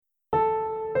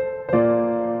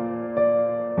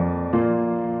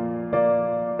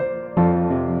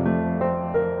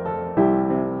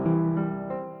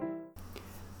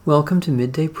Welcome to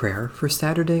Midday Prayer for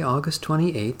Saturday, August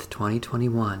 28th,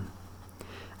 2021.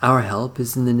 Our help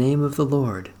is in the name of the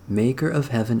Lord, Maker of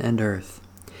heaven and earth.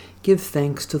 Give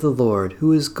thanks to the Lord,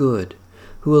 who is good,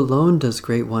 who alone does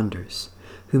great wonders,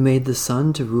 who made the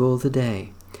sun to rule the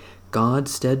day.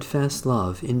 God's steadfast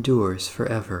love endures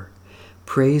forever.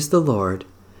 Praise the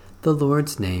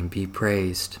Lord's name be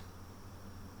praised.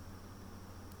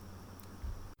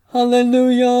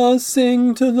 Hallelujah,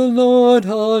 sing to the Lord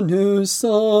a new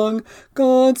song,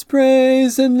 God's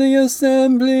praise in the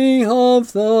assembly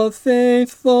of the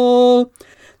faithful.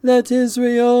 Let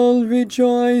Israel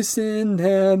rejoice in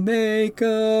their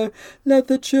Maker, let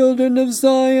the children of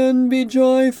Zion be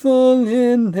joyful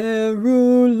in their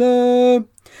ruler.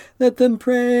 Let them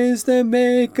praise their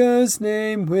Maker's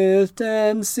name with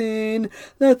dancing,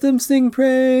 let them sing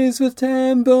praise with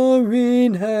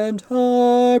tambourine and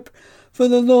harp. For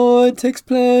the Lord takes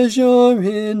pleasure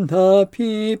in the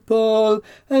people,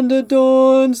 and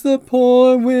adorns the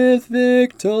poor with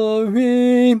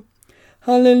victory.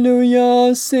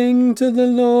 Hallelujah, sing to the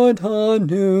Lord a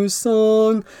new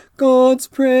song, God's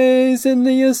praise in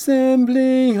the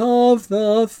assembly of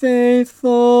the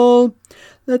faithful.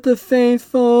 Let the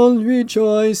faithful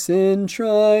rejoice in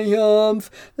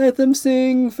triumph. Let them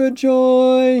sing for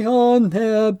joy on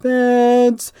their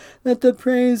beds. Let the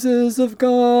praises of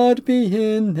God be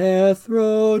in their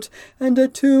throat, and a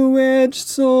two-edged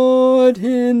sword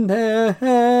in their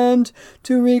hand,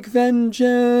 to wreak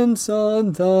vengeance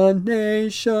on the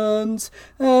nations,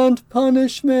 and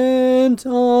punishment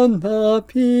on the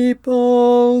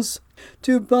peoples,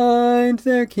 to bind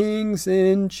their kings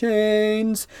in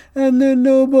chains, and their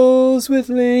nobles with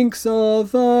links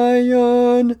of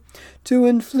iron, to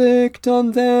inflict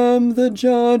on them the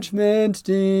judgment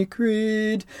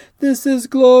decreed. This is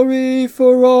glory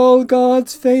for all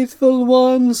God's faithful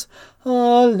ones.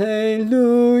 Alleluia.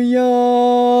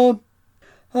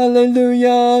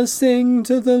 Hallelujah, sing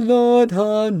to the Lord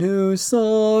a new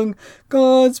song,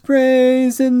 God's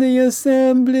praise in the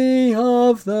assembly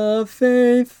of the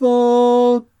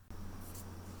faithful.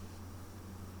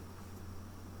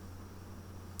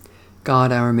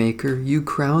 God our Maker, you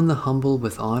crown the humble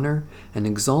with honor and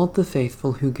exalt the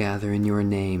faithful who gather in your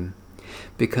name.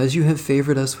 Because you have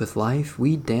favored us with life,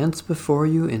 we dance before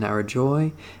you in our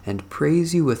joy and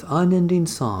praise you with unending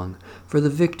song for the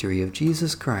victory of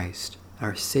Jesus Christ,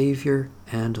 our Savior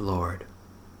and Lord.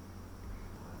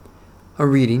 A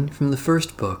reading from the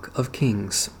first book of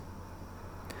Kings.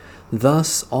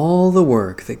 Thus all the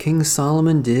work that King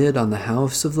Solomon did on the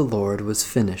house of the Lord was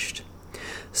finished.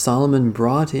 Solomon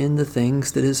brought in the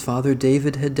things that his father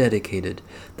David had dedicated,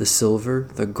 the silver,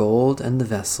 the gold, and the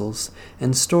vessels,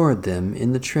 and stored them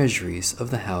in the treasuries of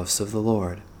the house of the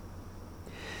Lord.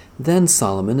 Then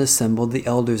Solomon assembled the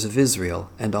elders of Israel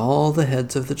and all the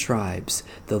heads of the tribes,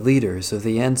 the leaders of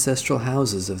the ancestral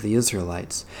houses of the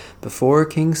Israelites, before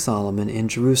King Solomon in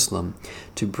Jerusalem,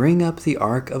 to bring up the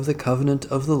ark of the covenant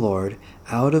of the Lord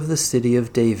out of the city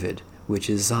of David,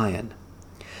 which is Zion.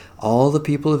 All the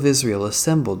people of Israel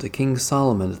assembled to King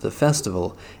Solomon at the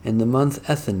festival in the month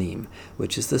Ethanim,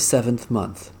 which is the 7th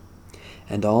month.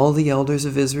 And all the elders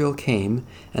of Israel came,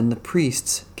 and the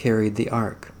priests carried the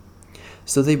ark.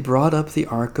 So they brought up the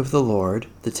ark of the Lord,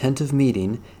 the tent of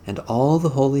meeting, and all the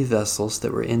holy vessels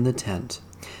that were in the tent.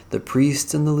 The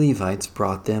priests and the Levites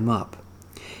brought them up.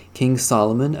 King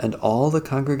Solomon and all the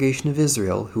congregation of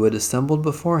Israel who had assembled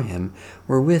before him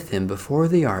were with him before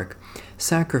the ark,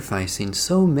 sacrificing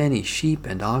so many sheep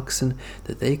and oxen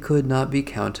that they could not be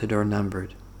counted or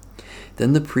numbered.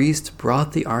 Then the priests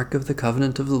brought the ark of the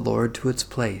covenant of the Lord to its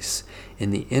place, in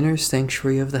the inner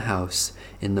sanctuary of the house,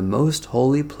 in the most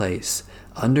holy place,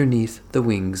 underneath the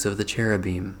wings of the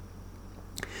cherubim.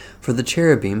 For the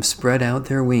cherubim spread out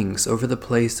their wings over the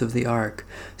place of the ark,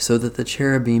 so that the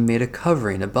cherubim made a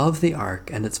covering above the ark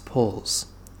and its poles.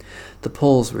 The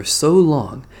poles were so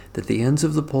long that the ends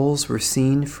of the poles were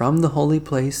seen from the holy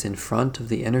place in front of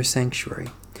the inner sanctuary,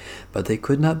 but they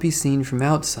could not be seen from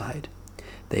outside.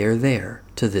 They are there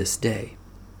to this day.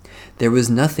 There was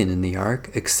nothing in the ark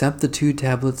except the 2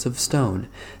 tablets of stone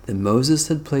that Moses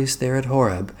had placed there at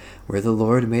Horeb, where the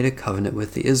Lord made a covenant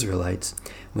with the Israelites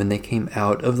when they came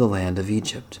out of the land of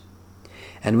Egypt.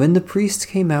 And when the priests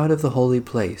came out of the holy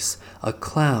place, a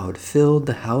cloud filled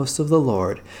the house of the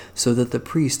Lord, so that the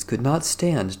priests could not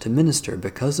stand to minister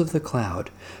because of the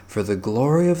cloud, for the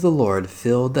glory of the Lord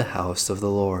filled the house of the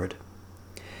Lord.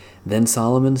 Then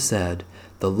Solomon said,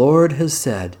 "The Lord has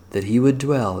said that he would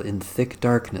dwell in thick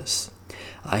darkness.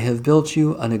 I have built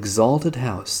you an exalted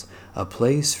house, a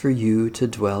place for you to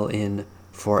dwell in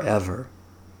forever."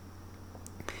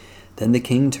 Then the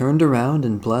king turned around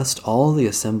and blessed all the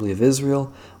assembly of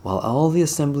Israel, while all the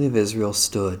assembly of Israel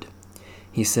stood.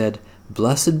 He said,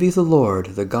 Blessed be the Lord,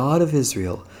 the God of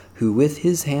Israel, who with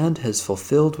his hand has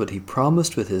fulfilled what he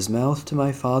promised with his mouth to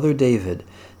my father David,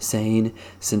 saying,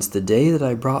 Since the day that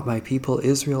I brought my people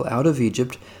Israel out of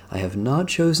Egypt, I have not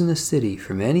chosen a city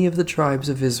from any of the tribes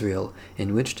of Israel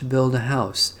in which to build a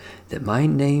house, that my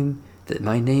name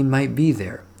might be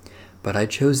there. But I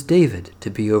chose David to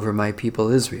be over my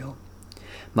people Israel.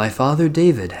 My father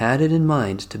David had it in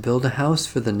mind to build a house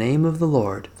for the name of the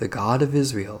Lord, the God of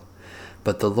Israel.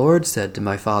 But the Lord said to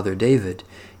my father David,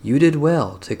 You did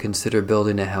well to consider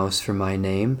building a house for my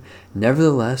name.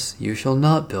 Nevertheless, you shall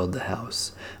not build the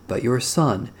house, but your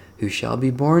son, who shall be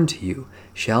born to you,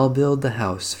 shall build the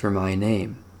house for my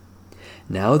name.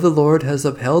 Now the Lord has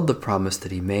upheld the promise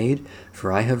that he made,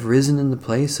 for I have risen in the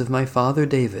place of my father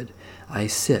David. I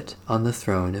sit on the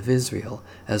throne of Israel,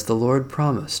 as the Lord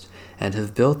promised, and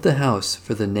have built the house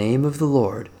for the name of the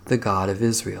Lord, the God of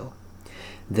Israel.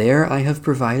 There I have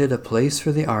provided a place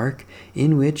for the ark,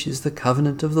 in which is the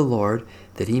covenant of the Lord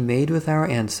that he made with our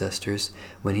ancestors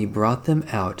when he brought them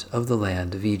out of the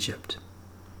land of Egypt.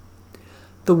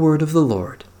 The word of the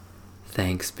Lord.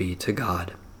 Thanks be to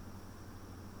God.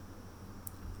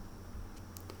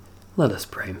 Let us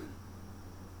pray.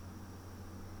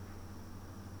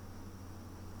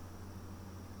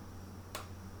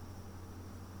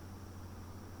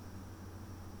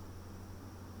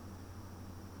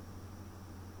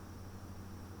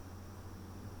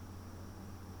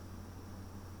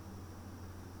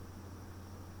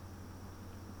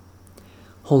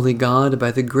 Holy God,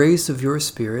 by the grace of your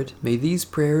Spirit, may these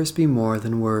prayers be more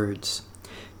than words.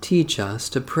 Teach us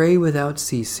to pray without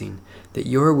ceasing, that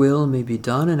your will may be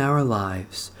done in our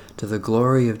lives, to the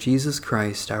glory of Jesus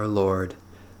Christ our Lord.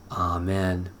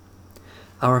 Amen.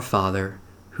 Our Father,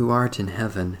 who art in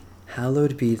heaven,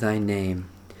 hallowed be thy name.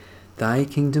 Thy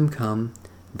kingdom come,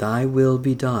 thy will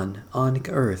be done, on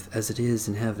earth as it is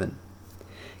in heaven.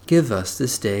 Give us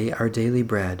this day our daily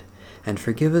bread, and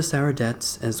forgive us our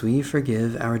debts as we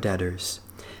forgive our debtors.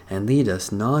 And lead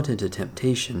us not into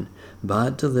temptation,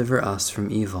 but deliver us from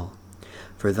evil.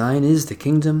 For thine is the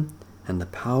kingdom, and the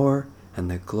power, and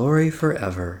the glory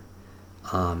forever.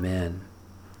 Amen.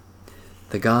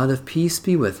 The God of peace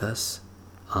be with us.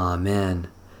 Amen.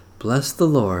 Bless the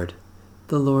Lord.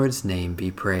 The Lord's name be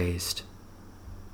praised.